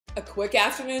A quick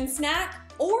afternoon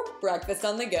snack, or breakfast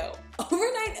on the go.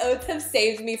 Overnight oats have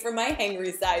saved me from my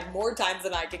hangry side more times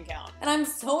than I can count. And I'm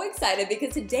so excited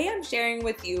because today I'm sharing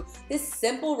with you this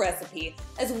simple recipe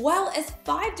as well as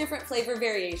 5 different flavor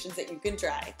variations that you can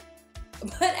try.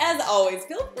 But as always,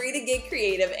 feel free to get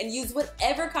creative and use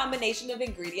whatever combination of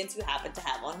ingredients you happen to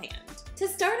have on hand. To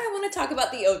start, I want to talk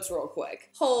about the oats real quick.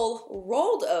 Whole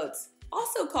rolled oats,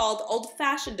 also called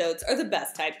old-fashioned oats, are the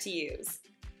best type to use.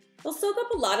 They'll soak up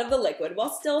a lot of the liquid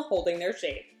while still holding their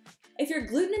shape. If you're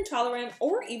gluten intolerant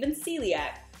or even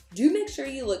celiac, do make sure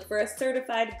you look for a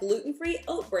certified gluten-free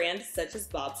oat brand such as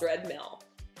Bob's Red Mill.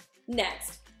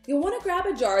 Next, you'll want to grab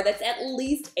a jar that's at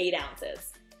least 8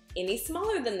 ounces. Any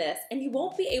smaller than this and you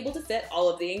won't be able to fit all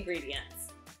of the ingredients.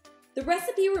 The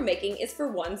recipe we're making is for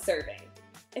 1 serving.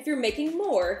 If you're making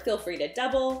more, feel free to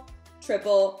double,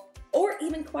 triple, or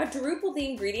even quadruple the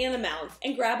ingredient amount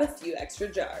and grab a few extra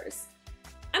jars.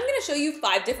 I'm going to show you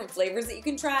 5 different flavors that you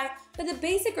can try, but the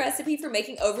basic recipe for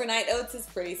making overnight oats is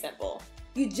pretty simple.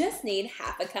 You just need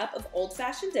half a cup of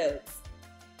old-fashioned oats,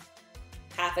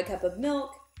 half a cup of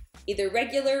milk, either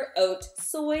regular, oat,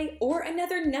 soy, or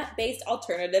another nut-based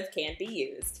alternative can be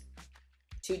used,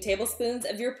 2 tablespoons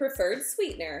of your preferred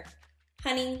sweetener,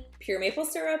 honey, pure maple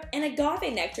syrup, and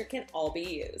agave nectar can all be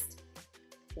used,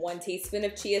 1 teaspoon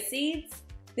of chia seeds.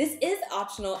 This is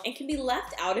optional and can be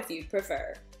left out if you'd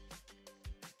prefer.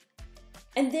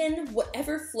 And then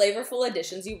whatever flavorful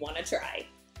additions you want to try.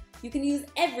 You can use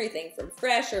everything from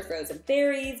fresh or frozen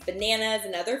berries, bananas,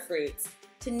 and other fruits,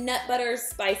 to nut butters,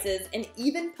 spices, and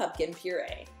even pumpkin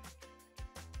puree.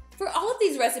 For all of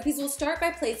these recipes, we'll start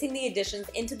by placing the additions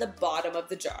into the bottom of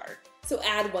the jar. So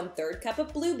add 1/3 cup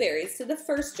of blueberries to the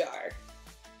first jar,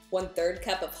 1/3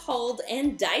 cup of hulled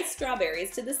and diced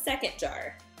strawberries to the second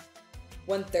jar,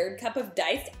 1/3 cup of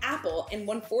diced apple and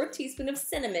 1/4 teaspoon of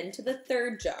cinnamon to the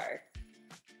third jar,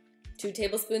 2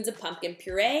 tablespoons of pumpkin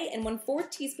puree and 1/4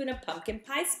 teaspoon of pumpkin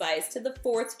pie spice to the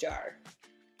fourth jar,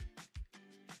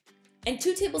 and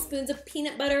 2 tablespoons of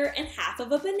peanut butter and half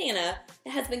of a banana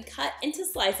that has been cut into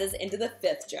slices into the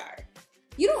 5th jar.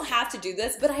 You don't have to do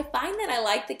this, but I find that I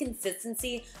like the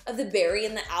consistency of the berry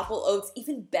and the apple oats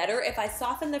even better if I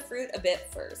soften the fruit a bit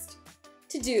first.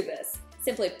 To do this,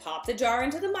 simply pop the jar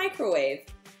into the microwave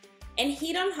and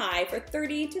heat on high for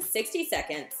 30 to 60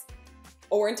 seconds,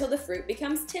 or until the fruit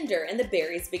becomes tender and the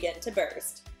berries begin to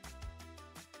burst.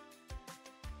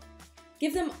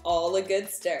 Give them all a good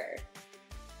stir.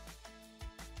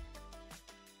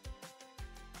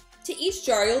 To each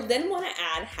jar, you'll then want to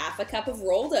add half a cup of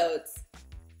rolled oats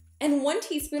and 1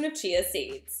 teaspoon of chia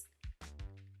seeds.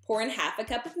 Pour in half a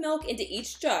cup of milk into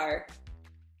each jar,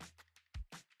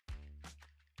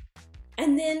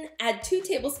 and then add 2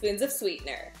 tablespoons of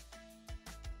sweetener.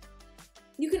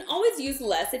 You can always use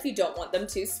less if you don't want them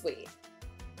too sweet.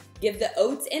 Give the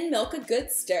oats and milk a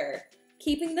good stir,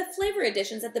 keeping the flavor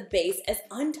additions at the base as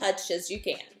untouched as you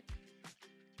can.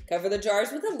 Cover the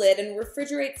jars with a lid and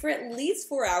refrigerate for at least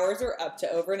 4 hours or up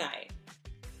to overnight.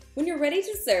 When you're ready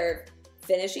to serve,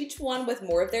 finish each one with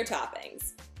more of their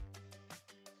toppings.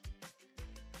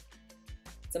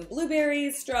 Some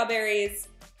blueberries, strawberries,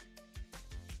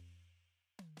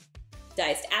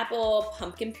 diced apple,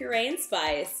 pumpkin puree and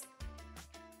spice,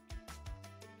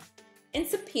 and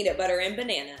some peanut butter and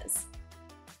bananas.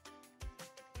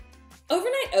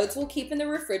 Overnight oats will keep in the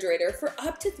refrigerator for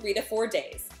up to 3 to 4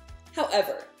 days.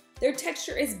 However, their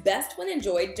texture is best when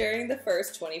enjoyed during the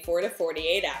first 24 to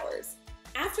 48 hours.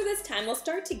 After this time, they'll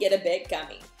start to get a bit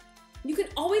gummy. You can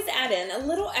always add in a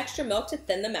little extra milk to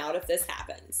thin them out if this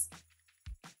happens.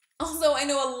 Also, I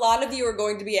know a lot of you are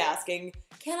going to be asking,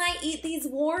 can I eat these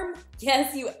warm?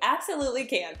 Yes, you absolutely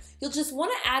can. You'll just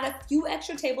want to add a few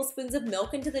extra tablespoons of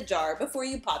milk into the jar before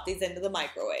you pop these into the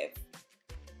microwave.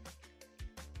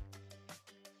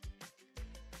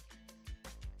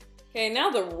 Okay, now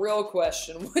the real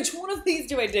question, which one of these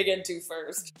do I dig into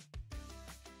first?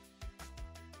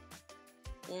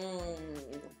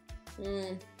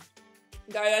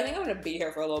 Guys, I think I'm gonna be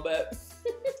here for a little bit.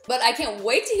 But I can't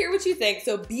wait to hear what you think,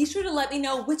 so be sure to let me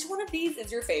know which one of these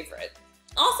is your favorite.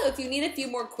 Also, if you need a few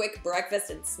more quick breakfast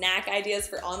and snack ideas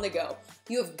for on the go,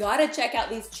 you have got to check out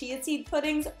these chia seed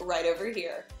puddings right over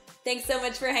here. Thanks so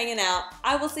much for hanging out.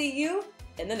 I will see you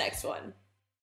in the next one.